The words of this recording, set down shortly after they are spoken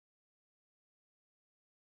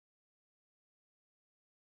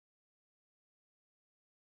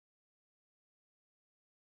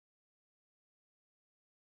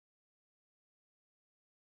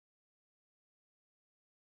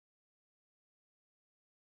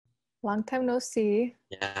Long time no see.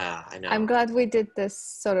 Yeah, I I'm know. glad we did this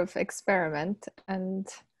sort of experiment and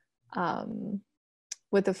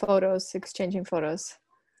with the photos, exchanging photos.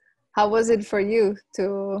 How was it for you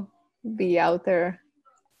to be out there?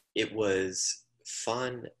 It was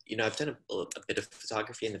fun. I've done a bit of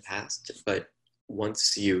photography in the past, but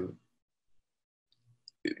once you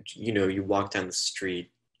walk down the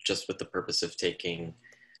street just with the purpose of taking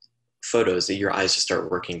photos, your eyes just start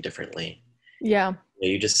working differently. Yeah.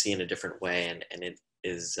 You just see in a different way, and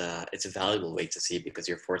it's a valuable way to see because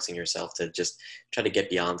you're forcing yourself to just try to get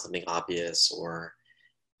beyond something obvious, or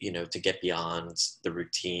to get beyond the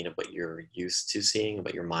routine of what you're used to seeing,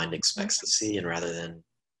 what your mind expects to see, and rather than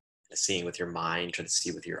seeing with your mind, try to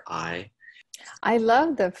see with your eye. I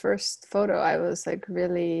love the first photo. I was like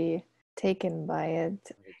really taken by it.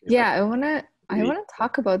 Yeah, I wanna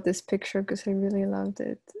talk about this picture because I really loved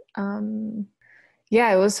it.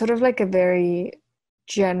 Yeah, it was sort of like a very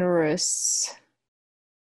generous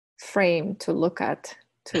frame to look at,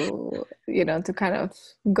 to kind of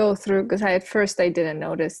go through, because at first I didn't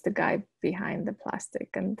notice the guy behind the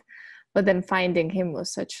plastic, but then finding him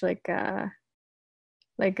was such like a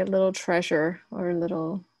little treasure or a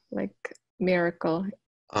little like miracle.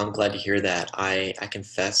 I'm glad to hear that. I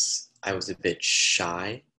confess I was a bit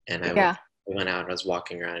shy, and Yeah. I went out and I was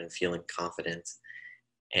walking around and feeling confident,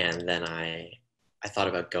 and then I thought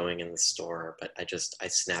about going in the store, but I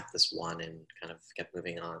snapped this one and kind of kept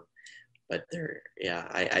moving on. But yeah,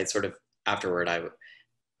 I sort of afterward, I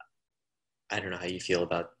don't know how you feel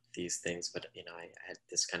about these things, but I had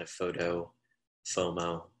this kind of photo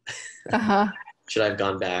FOMO. Uh-huh. Should I have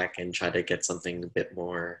gone back and try to get something a bit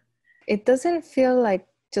more? It doesn't feel like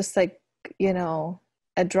just like, you know,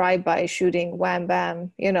 a drive-by shooting, wham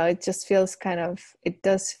bam. It just feels it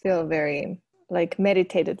does feel very like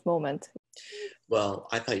meditated moment. Well,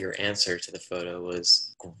 I thought your answer to the photo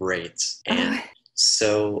was great and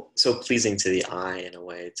Oh, so pleasing to the eye in a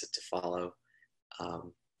way to follow.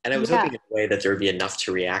 And I was yeah. hoping in a way that there would be enough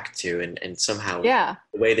to react to, and somehow Yeah.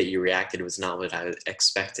 the way that you reacted was not what I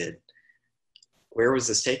expected. Where was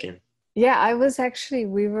this taken? Yeah,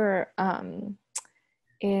 we were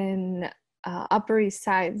in Upper East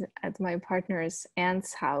Side at my partner's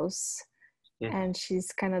aunt's house, Hmm. and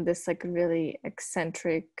she's kind of this like really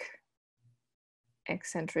eccentric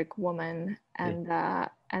woman, and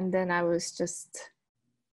then I was just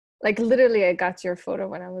like literally I got your photo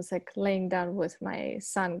when I was like laying down with my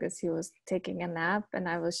son because he was taking a nap, and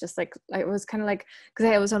I was just like I was kind of like, because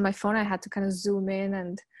I was on my phone, I had to kind of zoom in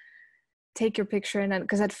and take your picture, and then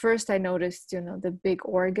because at first I noticed the big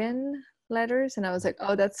organ letters, and I was like,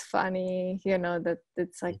 oh, that's funny, that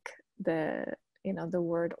it's like the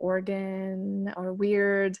word organ or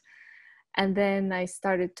weird. And then I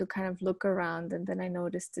started to kind of look around, and then I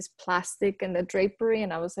noticed this plastic and the drapery,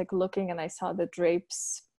 and I was like looking, and I saw the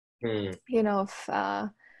drapes, Hmm.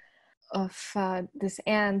 of this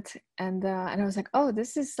ant, and I was like, oh,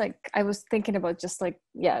 this is like, I was thinking about just like,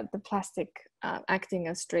 yeah, the plastic acting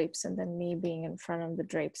as drapes, and then me being in front of the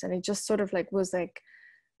drapes, and it just sort of like was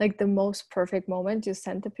like the most perfect moment you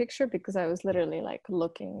sent the picture, because I was literally like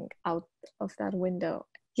looking out of that window.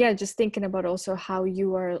 Yeah, just thinking about also how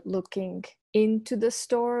you are looking into the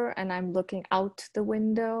store and I'm looking out the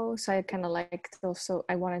window, so I kind of liked also,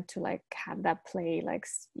 I wanted to like have that play like.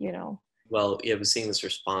 Well, yeah, it was seeing this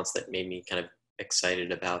response that made me kind of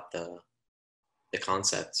excited about the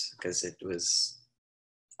concept because it was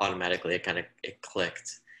automatically it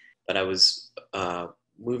clicked. But I was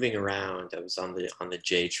moving around. I was on the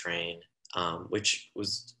J train, which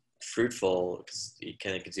was fruitful because it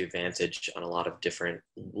kind of gives you advantage on a lot of different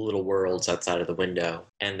little worlds outside of the window.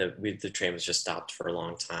 And the train was just stopped for a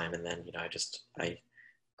long time, and then I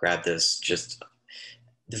grabbed this just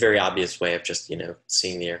the very obvious way of just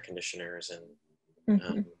seeing the air conditioners and Mm-hmm.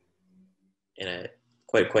 um, in a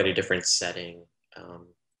quite a different setting. Um,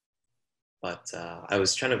 but I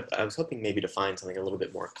was hoping maybe to find something a little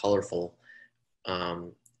bit more colorful,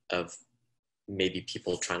 um, of maybe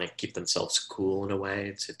people trying to keep themselves cool in a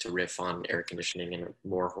way to riff on air conditioning in a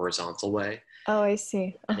more horizontal way. Oh, I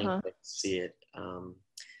see. I didn't Uh-huh. quite see it.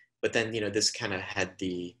 But then, this kind of had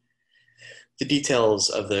the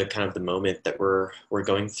details of the kind of the moment that we're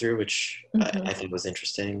going through, which Mm-hmm. I think was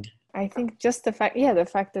interesting. I think just the fact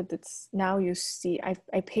that it's now you see,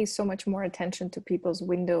 I pay so much more attention to people's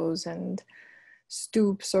windows and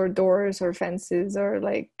stoops or doors or fences, or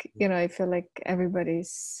like, I feel like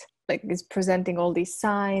everybody's like is presenting all these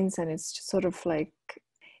signs, and it's just sort of like,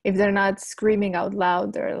 if they're not screaming out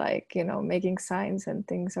loud, they're like, making signs, and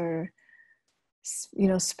things are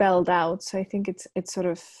spelled out. So I think it's sort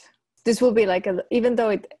of, this will be like even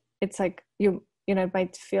though it's like it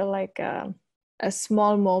might feel like a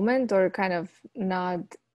small moment, or kind of not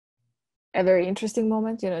a very interesting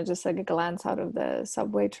moment, just like a glance out of the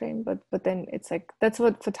subway train. But then it's like, that's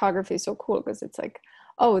what photography is so cool, because it's like,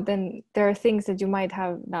 oh, then there are things that you might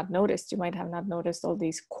have not noticed. You might have not noticed all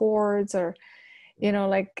these chords, or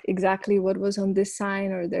like exactly what was on this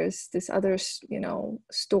sign, or there's this other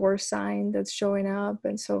store sign that's showing up.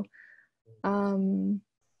 And so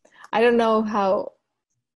I don't know how,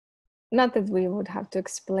 not that we would have to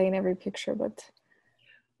explain every picture, but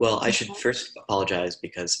Well, I should first apologize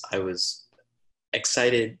because I was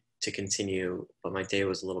excited to continue, but my day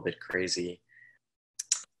was a little bit crazy.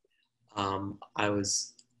 I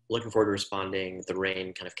was looking forward to responding. The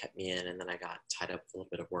rain kind of kept me in, and then I got tied up with a little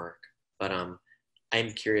bit of work. But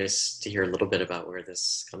I'm curious to hear a little bit about where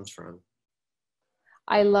this comes from.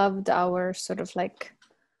 I loved our sort of like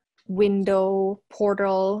window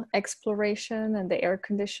portal exploration and the air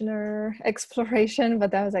conditioner exploration,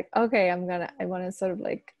 but I was like, okay, I want to sort of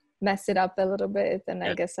like mess it up a little bit. And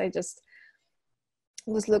I guess I just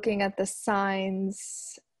was looking at the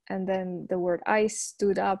signs, and then the word ice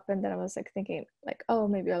stood up, and then I was like thinking like, oh,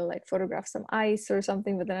 maybe I'll like photograph some ice or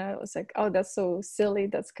something. But then I was like, oh, that's so silly,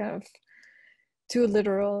 that's kind of too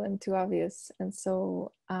literal and too obvious. And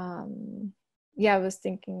so I was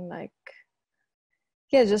thinking like,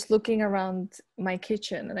 just looking around my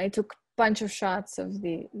kitchen, and I took a bunch of shots of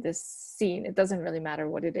this scene. It doesn't really matter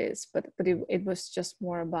what it is, but it was just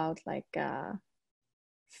more about like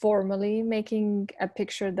formally making a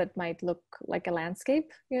picture that might look like a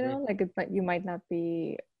landscape, like you might not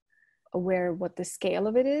be aware what the scale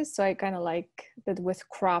of it is. So I kind of like that with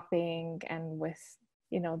cropping and with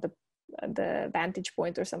the vantage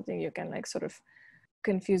point or something, you can like sort of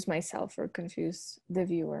confuse myself or confuse the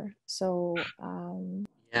viewer. So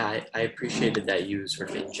I appreciated that you sort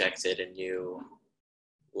of injected a new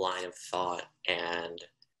line of thought and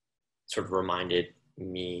sort of reminded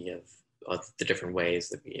me of the different ways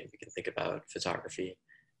that we can think about photography.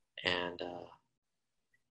 And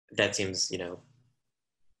that seems,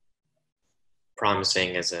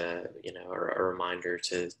 promising as a reminder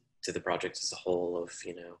to the project as a whole of,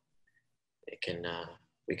 it can,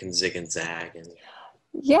 we can zig and zag. And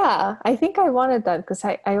yeah, I think I wanted that because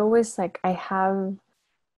I always like, I have,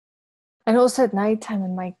 and also at nighttime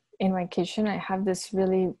in my kitchen, I have this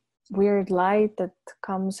really weird light that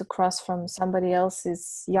comes across from somebody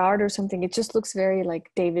else's yard or something. It just looks very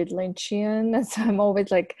like David Lynchian, and so I'm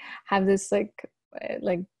always like have this like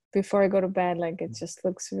before I go to bed, like it just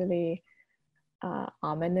looks really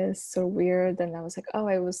ominous or weird. And I was like, oh,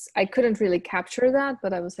 I couldn't really capture that,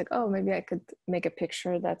 but I was like, oh, maybe I could make a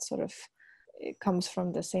picture that sort of, it comes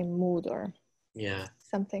from the same mood or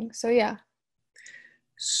something. So yeah.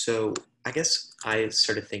 So I guess I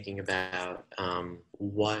started thinking about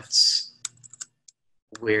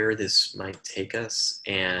where this might take us,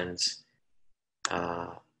 and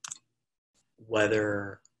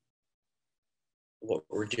whether what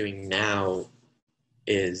we're doing now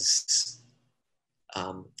is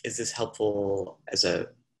this helpful as a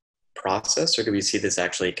process, or do we see this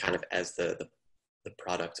actually kind of as the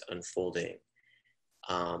product unfolding?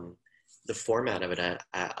 The format of it,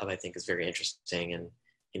 I think, is very interesting, and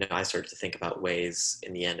I started to think about ways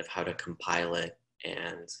in the end of how to compile it,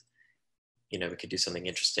 and we could do something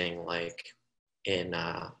interesting like in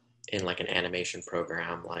like an animation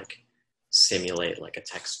program, like simulate like a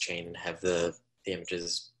text chain and have the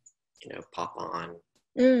images pop on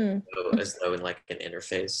as though in like an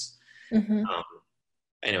interface.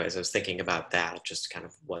 Anyways, I was thinking about that, just kind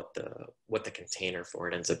of what the container for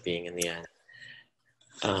it ends up being in the end.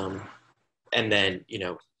 And then,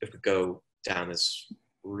 if we go down this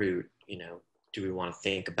route, do we want to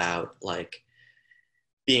think about like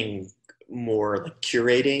being more like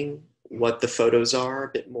curating what the photos are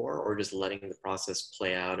a bit more, or just letting the process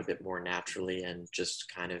play out a bit more naturally and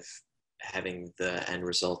just kind of having the end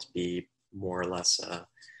result be more or less a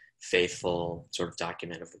faithful sort of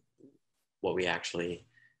document of what we actually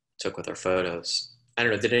took with our photos? I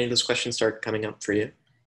don't know. Did any of those questions start coming up for you?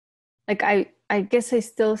 Like I guess I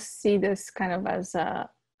still see this kind of as a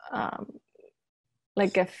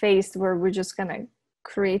like a phase where we're just gonna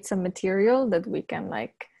create some material that we can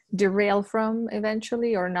like derail from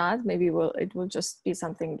eventually, or not. Maybe it will just be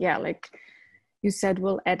something, like you said,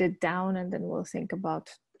 we'll edit down and then we'll think about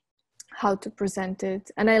how to present it.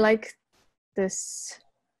 And I like this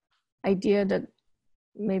idea that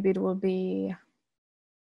maybe it will be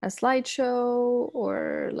a slideshow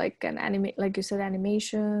or like like you said,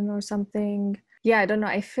 animation or something. I don't know.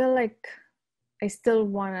 I feel like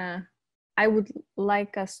I would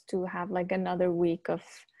like us to have like another week of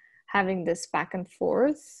having this back and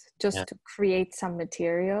forth Yeah. just to create some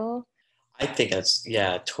material. I think that's,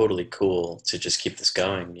 yeah, totally cool to just keep this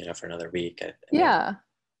going, for another week. I think Yeah.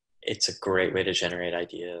 it's a great way to generate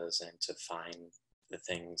ideas and to find the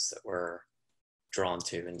things that we're drawn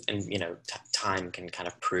to. And time can kind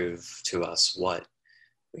of prove to us what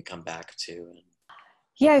we come back to. And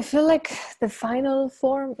Yeah, I feel like the final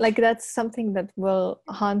form, like that's something that will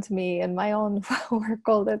haunt me in my own work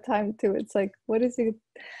all the time too. It's like, what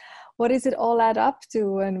is it all add up to,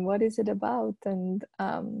 and what is it about? And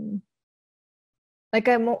like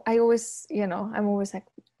I always, I'm always like,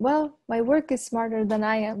 well, my work is smarter than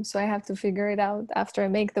I am, so I have to figure it out after I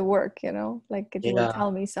make the work, like it will yeah,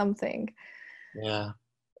 tell me something. yeah,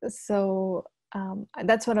 So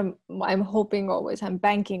that's what I'm hoping always. I'm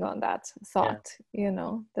banking on that yeah, thought,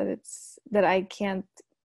 that I can't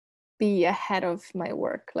be ahead of my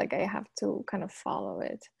work. Like I have to kind of follow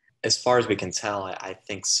it. as far as we can tell, I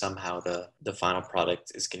think somehow the final product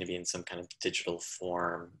is going to be in some kind of digital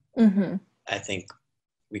form. Mm-hmm. I think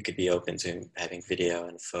we could be open to having video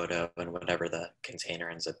and photo and whatever the container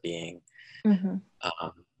ends up being. Mm-hmm.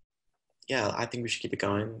 Um, yeah, I think we should keep it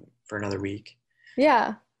going for another week Yeah.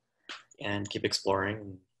 and keep exploring.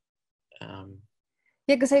 Um,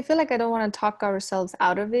 Yeah, because I feel like I don't want to talk ourselves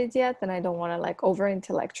out of it yet, and I don't want to like over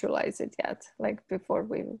intellectualize it yet, like before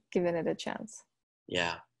we've given it a chance.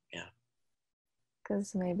 yeah, yeah,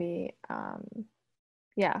 Because maybe,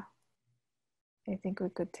 yeah, I think we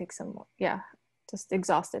could take some more, yeah, just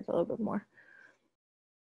exhaust it a little bit more.